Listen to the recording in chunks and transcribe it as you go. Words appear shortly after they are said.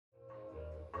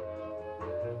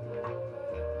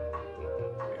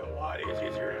is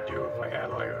easier to do if I had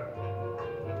like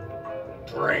a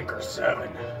drink or 7.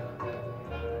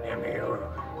 Damn me,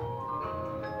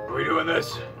 are we doing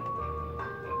this?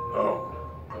 Oh.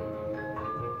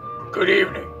 Good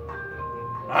evening.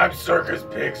 I'm Circus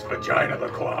Pig's Vagina the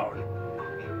Clown.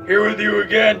 Here with you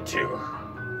again to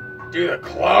do the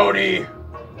Clowny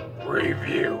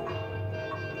review.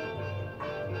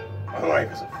 My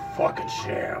life is a fucking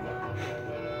sham.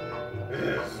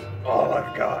 This is all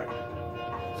I've got.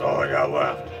 It's all I got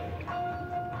left.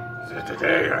 So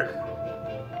today I'm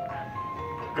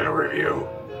gonna review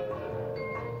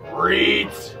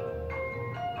Reed's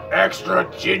Extra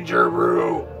Ginger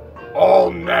Brew All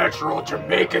Natural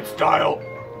Jamaican Style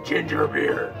Ginger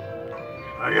Beer.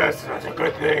 I guess that's a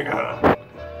good thing. It's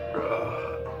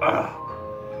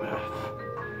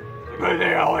a good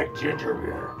thing I like ginger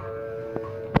beer.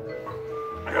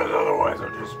 Because otherwise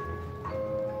I'm just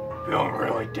feeling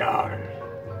really down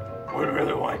and wouldn't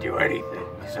really want to do anything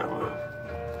except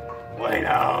lay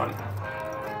down,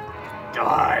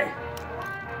 die.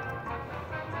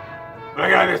 But I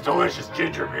got this delicious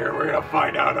ginger beer. We're gonna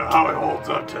find out how it holds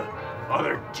up to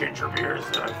other ginger beers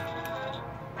that I've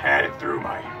had it through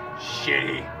my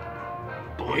shitty,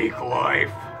 bleak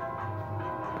life.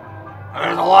 And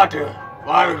there's a lot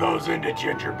that goes into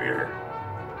ginger beer.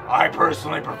 I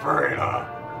personally prefer it a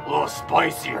little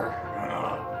spicier,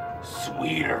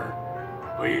 sweeter.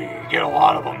 We get a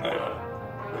lot of them that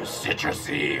are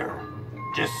citrusy or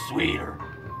just sweet or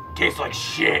taste like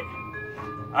shit.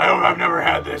 I've never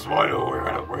had this one.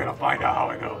 We're gonna find out how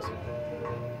it goes.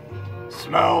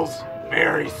 Smells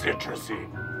very citrusy.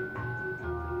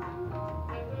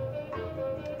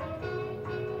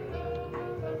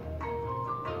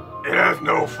 It has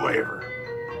no flavor.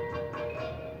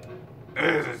 It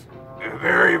is a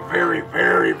very, very,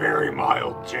 very, very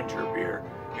mild ginger beer.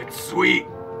 It's sweet.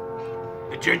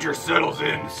 The ginger settles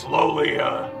in slowly.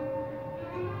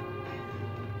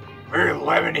 Very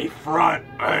lemony front.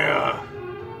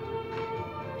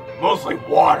 Mostly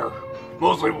water.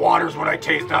 Mostly water's what I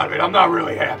taste out of it. I'm not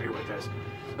really happy with this.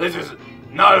 This is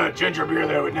not a ginger beer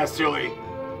that I would necessarily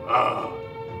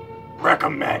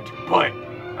recommend, but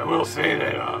I will say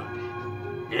that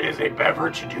it is a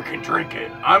beverage and you can drink it.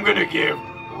 I'm gonna give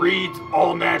Reed's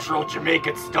All Natural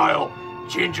Jamaican Style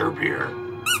Ginger Beer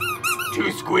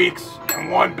 2 squeaks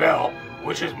and 1 bell,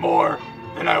 which is more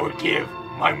than I would give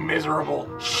my miserable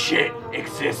shit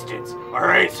existence.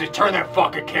 Alright, so turn that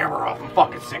fucking camera off. I'm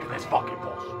fucking sick of this fucking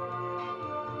bullshit.